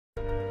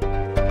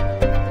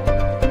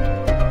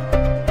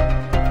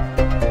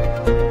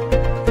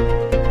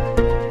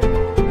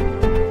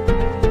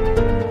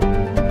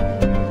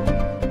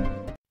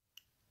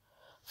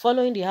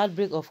Following the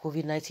outbreak of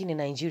COVID-19 in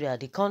Nigeria,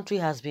 the country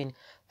has been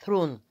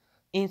thrown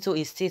into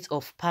a state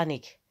of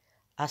panic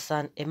as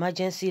an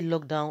emergency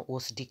lockdown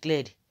was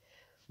declared.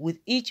 With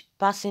each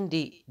passing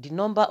day, the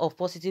number of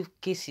positive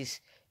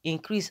cases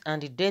increased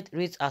and the death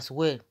rate as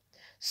well.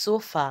 So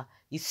far,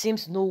 it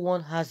seems no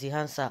one has the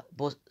answer,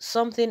 but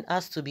something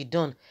has to be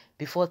done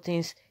before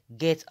things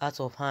get out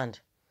of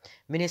hand.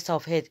 Minister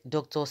of Health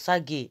Dr.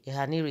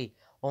 ÇH1Ñ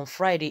on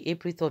Friday,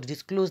 April 3rd,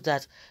 disclosed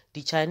that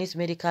the Chinese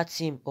medical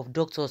team of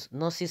doctors,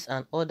 nurses,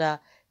 and other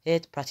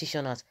health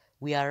practitioners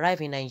will arrive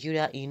in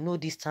Nigeria in no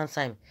distant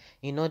time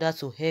in order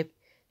to help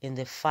in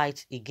the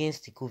fight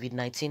against the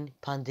COVID-19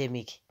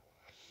 pandemic.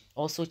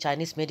 Also,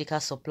 Chinese medical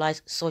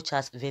supplies such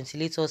as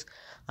ventilators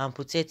and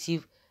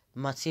protective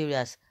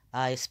materials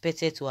are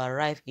expected to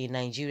arrive in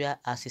Nigeria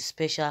as a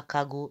special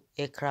cargo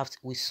aircraft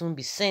will soon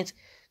be sent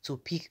to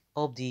pick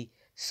up the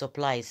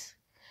supplies.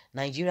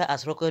 Nigeria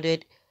has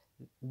recorded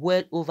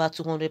well over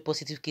 200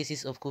 positive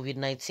cases of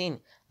COVID-19,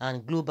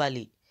 and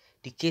globally,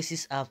 the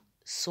cases have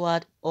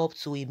soared up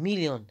to 1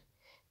 million.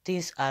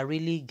 Things are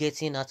really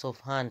getting out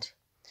of hand.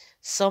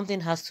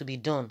 Something has to be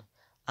done,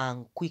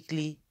 and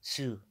quickly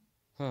too.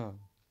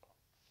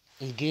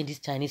 Again, these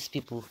Chinese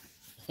people.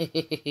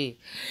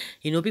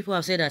 People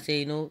have said that,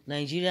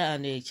 Nigeria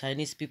and the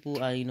Chinese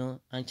people are,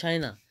 and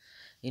China,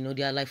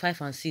 they are like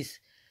 5 and 6.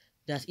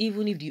 That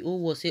even if the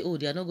whole world say, oh,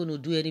 they are not going to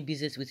do any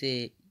business with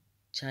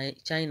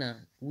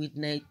China,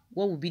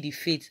 what would be the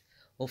fate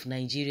of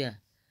Nigeria?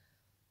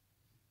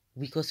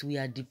 Because we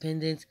are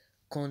dependent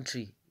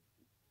country.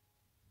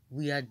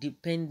 We are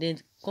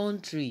dependent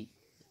country.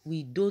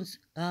 We don't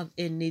have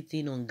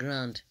anything on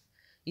ground.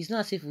 It's not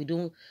as if we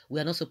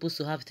are not supposed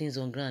to have things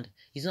on ground.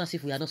 It's not as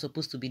if we are not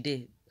supposed to be there.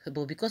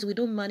 But because we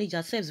don't manage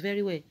ourselves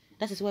very well,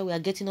 that is why we are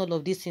getting all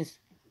of these things.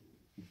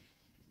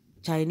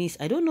 Chinese,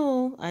 I don't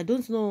know.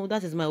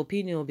 That is my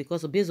opinion,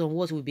 because based on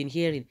what we've been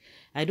hearing,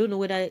 I don't know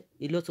whether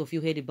a lot of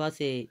you heard about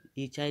a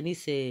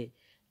Chinese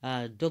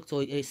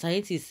doctor, a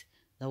scientist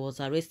that was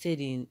arrested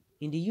in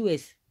the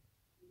US.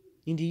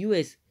 In the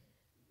US,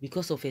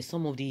 because of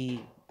some of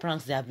the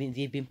pranks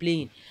they've been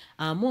playing,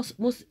 and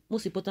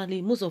most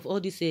importantly, most of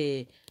all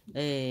these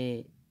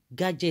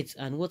gadgets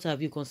and what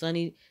have you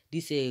concerning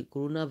this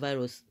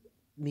coronavirus,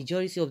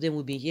 majority of them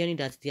will be hearing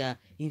that they are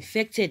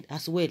infected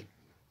as well.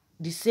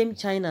 The same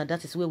China,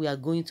 that is where we are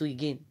going to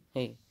again.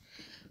 Hey,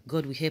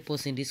 God will help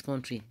us in this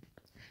country.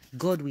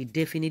 God will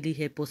definitely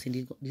help us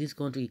in this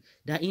country.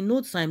 That in no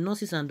time,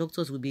 nurses and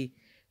doctors will be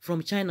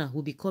from China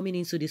will be coming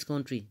into this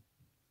country.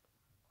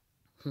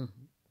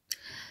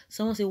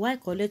 Someone say, why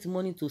collect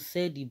money to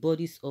sell the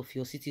bodies of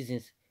your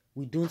citizens?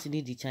 We don't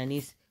need the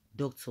Chinese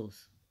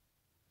doctors.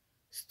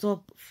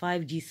 Stop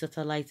 5G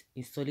satellite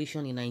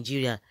installation in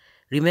Nigeria.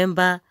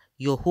 Remember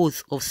your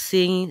oath of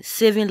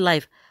saving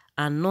life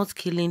and not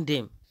killing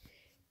them.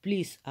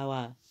 Please,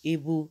 our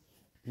able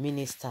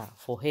minister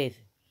for health.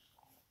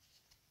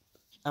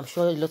 I'm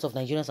sure a lot of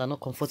Nigerians are not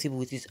comfortable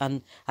with this,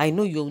 and I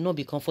know you will not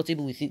be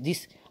comfortable with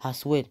this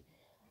as well.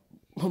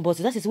 But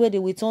that is where they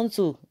will turn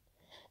to.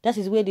 That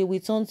is where they will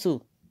turn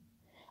to.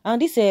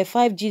 And this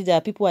 5G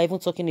that people are even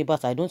talking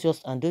about, I don't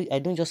just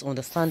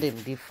understand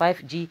them. The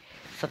 5G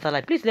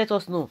satellite. Please let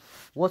us know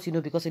what you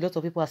know, because a lot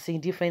of people are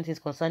saying different things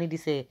concerning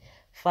this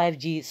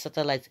 5G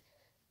satellite.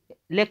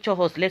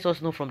 Lecture us, let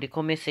us know from the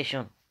comment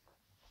section.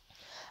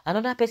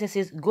 Another person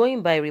says,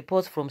 going by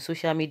reports from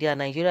social media,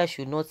 Nigeria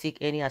should not take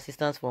any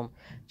assistance from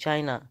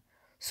China.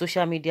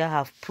 Social media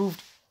have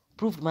proved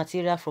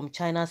material from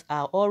China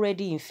are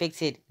already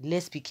infected.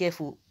 Let's be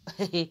careful.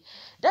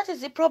 That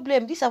is the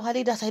problem. These are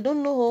leaders. I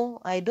don't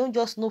know. I don't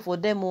just know for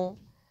them.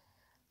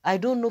 I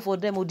don't know for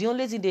them. The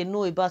only thing they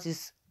know about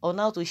is on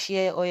how to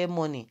share oil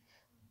money.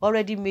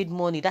 Already made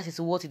money. That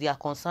is what they are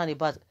concerned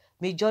about.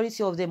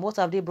 Majority of them, what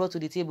have they brought to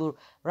the table?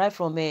 Right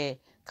from a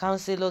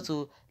councillor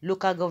to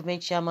local government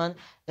chairman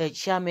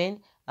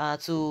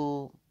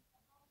to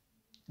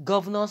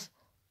governors,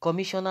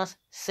 commissioners,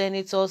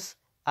 senators,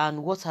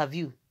 and what have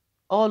you.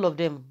 All of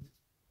them,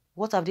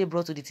 what have they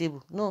brought to the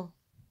table? No.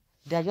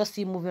 They are just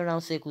still moving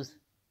around circles.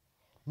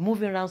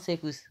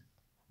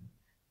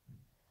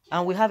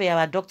 And we have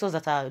our doctors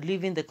that are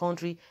leaving the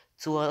country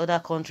to other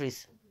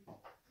countries.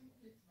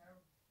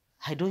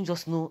 I don't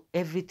just know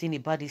everything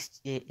about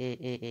this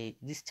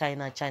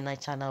China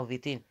of a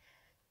thing.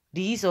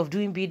 The ease of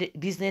doing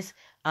business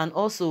and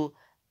also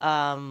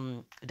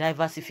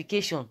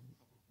diversification.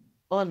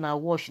 All now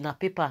wash, now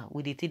paper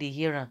with the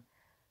here.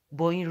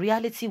 But in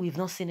reality, we've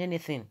not seen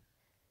anything.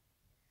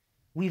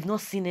 We've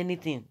not seen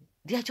anything.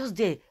 They are just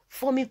there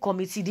forming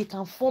committee. They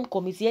can form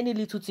committee, any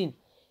little thing.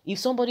 If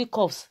somebody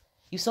coughs,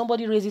 if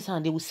somebody raises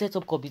hand, they will set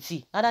up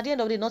committee. And at the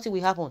end of the day, nothing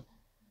will happen.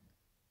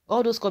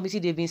 All those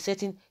committees they've been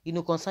setting,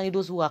 concerning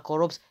those who are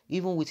corrupt,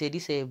 even with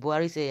this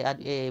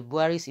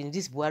Buhari's in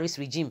this Buhari's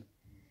regime.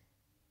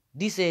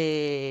 This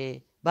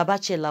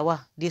Babache Lawa,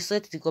 they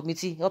set the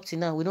committee up to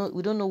now. We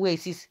don't know where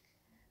it is.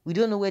 We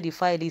don't know where the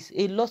file is.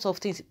 A lot of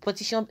things,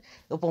 petition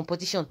upon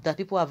petition that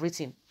people have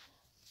written,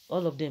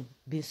 all of them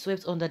been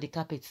swept under the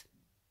carpet.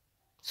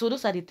 So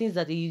those are the things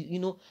that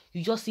you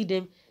just see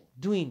them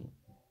doing.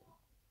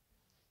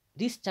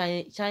 this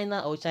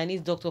China or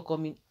Chinese doctor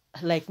coming,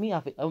 like me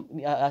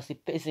as a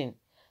person,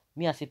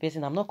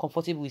 I'm not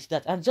comfortable with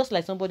that. And just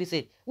like somebody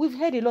said, we've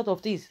heard a lot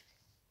of things.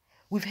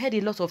 We've heard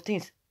a lot of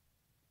things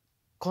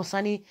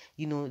concerning,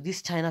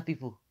 these China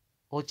people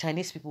or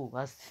Chinese people,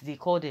 as they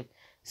call them.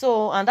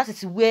 So, and that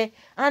is where,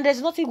 and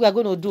there's nothing we are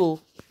going to do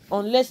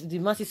unless the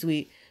masses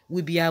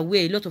will be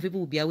aware. A lot of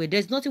people will be aware.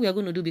 There's nothing we are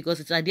going to do because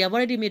it's like they have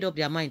already made up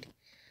their mind.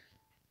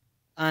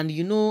 And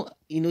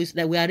it's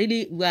like we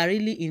are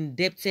really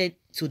indebted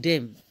to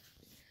them.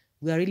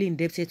 We are really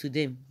indebted to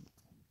them.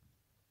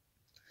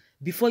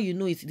 Before you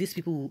know it, these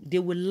people, they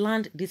will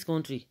land this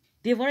country.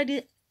 They've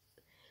already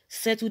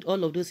settled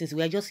all of those things.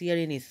 We are just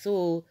hearing it.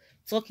 So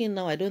talking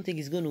now, I don't think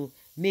it's going to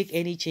make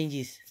any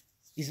changes.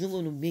 It's not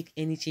going to make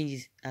any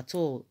changes at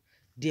all.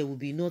 There will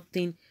be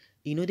nothing,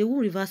 they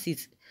won't reverse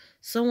it.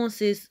 Someone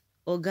says,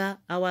 Oga,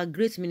 our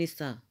great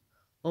minister,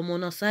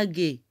 Omona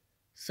Sage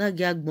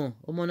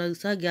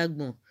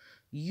Agbon,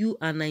 you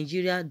and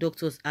Nigeria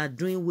doctors are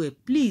doing well.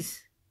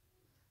 Please,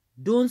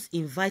 don't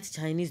invite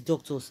Chinese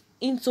doctors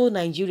into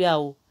Nigeria.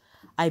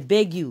 I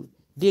beg you.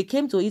 They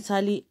came to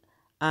Italy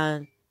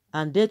and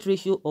death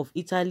ratio of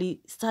Italy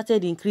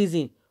started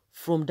increasing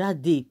from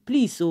that day.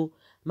 Please, so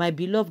my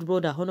beloved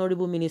brother,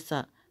 honorable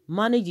minister,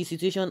 manage the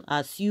situation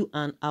as you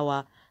and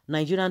our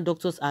Nigerian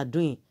doctors are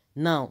doing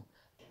now.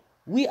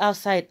 We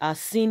outside are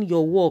seeing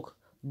your work.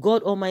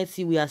 God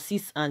Almighty will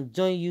assist and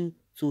join you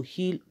to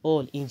heal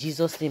all in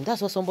Jesus' name.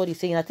 That's what somebody is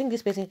saying. I think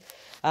this person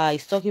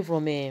is talking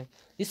from is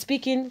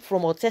speaking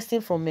from or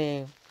testing from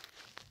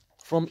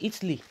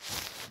Italy.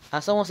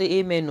 And someone say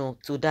amen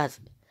to that.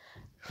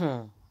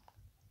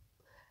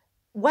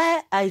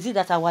 Why is it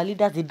that our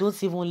leaders, they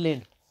don't even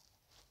learn?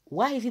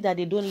 Why is it that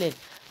they don't learn?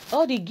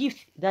 All the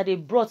gifts that they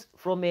brought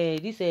from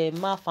this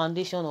Ma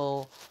Foundation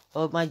or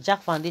my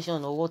Jack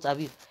Foundation or what have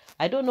you,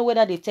 I don't know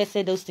whether they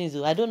tested those things.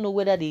 I don't know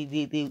whether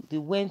they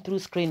went through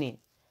screening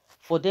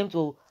for them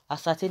to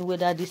ascertain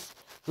whether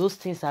those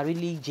things are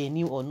really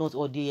genuine or not,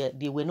 or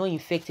they were not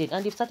infected,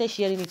 and they've started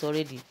sharing it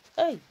already.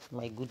 Hey,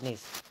 my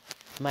goodness.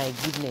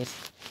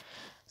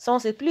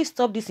 Someone said, please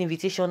stop this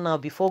invitation now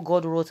before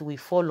God wrath will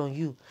fall on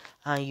you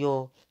and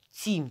your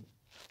team.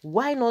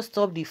 Why not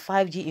stop the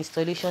 5G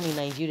installation in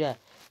Nigeria?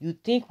 You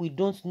think we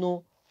don't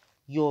know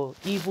your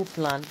evil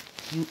plan?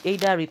 You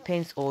either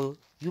repent or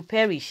you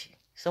perish.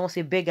 Someone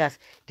say, beggars,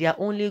 they are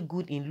only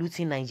good in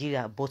looting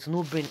Nigeria, but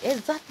no brain.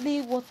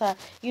 Exactly what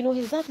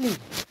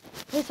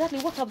exactly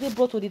what have they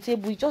brought to the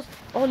table? It's just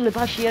all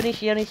about sharing.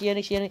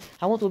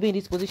 I want to be in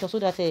this position so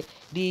that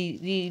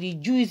the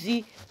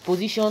juicy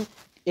position,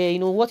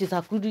 what is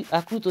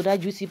accrued to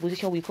that juicy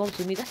position will come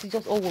to me. That's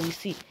just all what we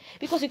see.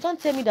 Because you can't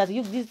tell me that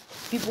these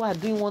people are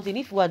doing one thing.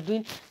 If we are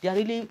doing, they are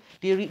really,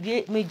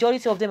 the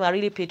majority of them are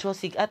really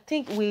patriotic. I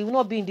think we will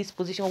not be in this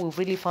position we've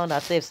really found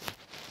ourselves.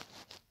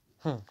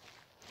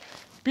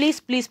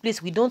 Please,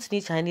 we don't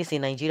need Chinese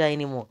in Nigeria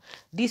anymore.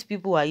 These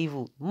people are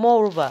evil.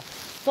 Moreover,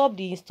 stop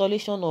the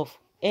installation of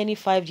any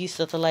 5G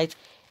satellite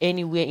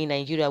anywhere in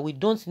Nigeria. We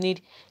don't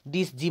need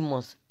these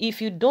demons.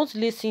 If you don't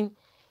listen,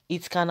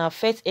 it can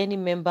affect any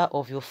member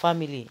of your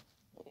family.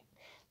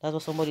 That's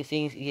what somebody is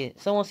saying here.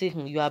 Someone says,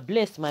 you are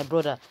blessed, my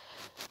brother.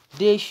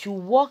 They should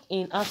walk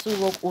in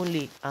Aso Rock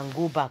only and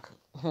go back.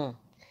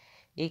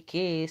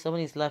 Okay,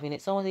 someone is laughing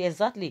at someone says,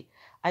 exactly.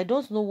 I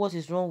don't know what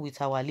is wrong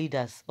with our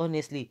leaders,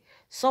 honestly.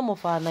 Some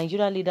of our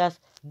Nigerian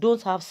leaders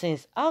don't have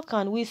sense. How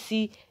can we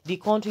see the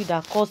country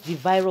that caused the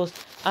virus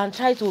and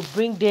try to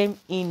bring them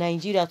in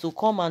Nigeria to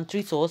come and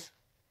treat us?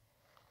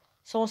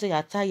 Someone say,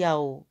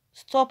 Ataya,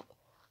 stop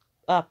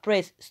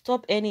press,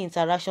 stop any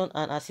interaction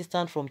and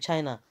assistance from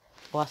China.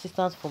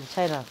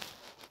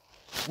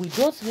 We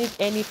don't need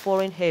any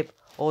foreign help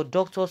or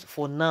doctors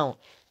for now.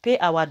 Pay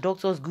our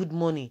doctors good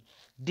money.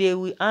 They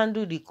will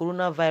handle the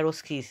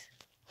coronavirus case.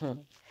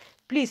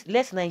 Please,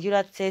 let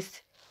Nigeria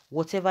test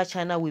whatever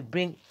China will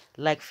bring,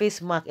 like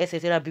face mask,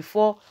 etc.,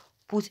 before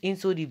put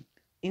into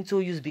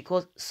use,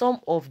 because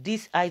some of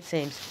these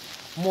items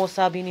must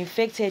have been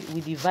infected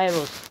with the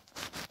virus.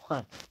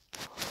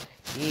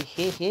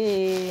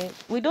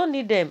 We don't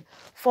need them.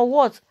 For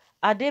what?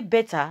 Are they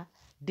better?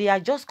 They are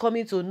just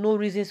coming to know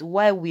reasons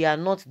why we are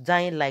not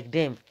dying like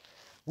them.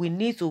 We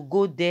need to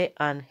go there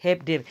and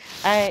help them.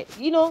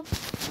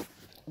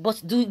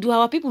 But do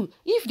our people,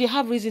 if they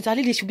have reasons, at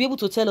least they should be able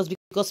to tell us,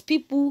 because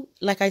people,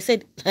 like I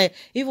said,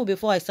 even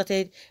before I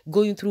started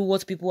going through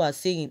what people are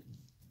saying,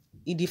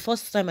 in the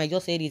first time I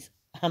just said it,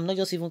 I'm not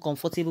just even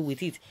comfortable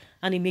with it.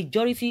 And the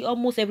majority,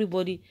 almost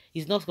everybody,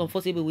 is not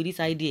comfortable with this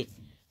idea.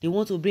 They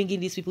want to bring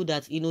in these people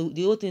that,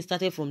 the whole thing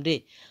started from there.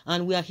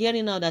 And we are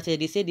hearing now that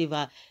they say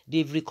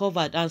they've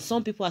recovered. And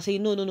some people are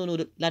saying, no,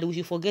 that we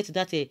should forget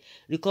that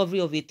recovery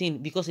of a thing.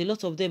 Because a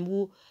lot of them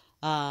who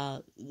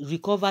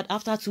recovered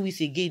after 2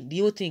 weeks again, the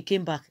whole thing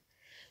came back.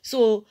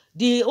 So,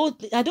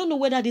 I don't know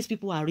whether these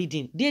people are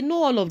reading. They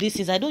know all of these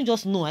things. I don't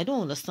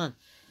understand.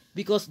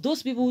 Because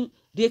those people,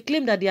 they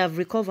claim that they have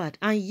recovered.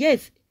 And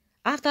yet,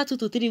 After 2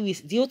 to 3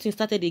 weeks, the whole thing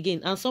started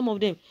again. And some of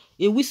them,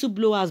 a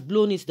whistleblower has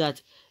blown it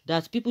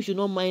that people should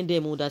not mind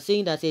them, or that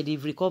saying that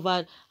they've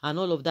recovered and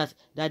all of that,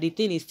 that the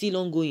thing is still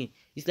ongoing.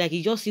 It's like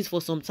it just sits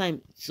for some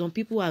time. Some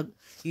people are,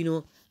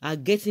 are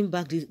getting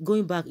back,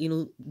 going back,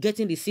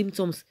 getting the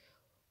symptoms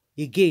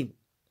again.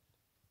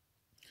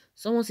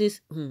 Someone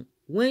says,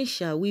 when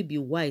shall we be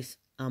wise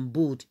and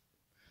bold?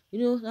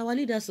 Our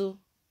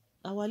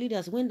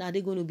leaders, when are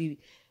they going to be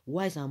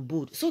wise and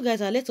bold? So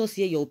guys, let us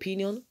hear your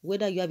opinion,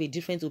 whether you have a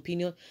different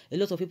opinion. A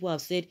lot of people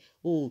have said,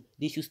 oh,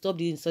 they should stop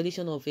the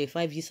installation of a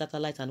 5G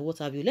satellite and what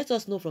have you. Let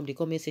us know from the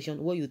comment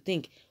section what you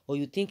think, or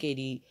you think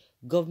the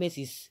government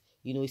is,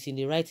 is in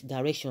the right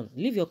direction.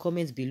 Leave your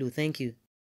comments below. Thank you.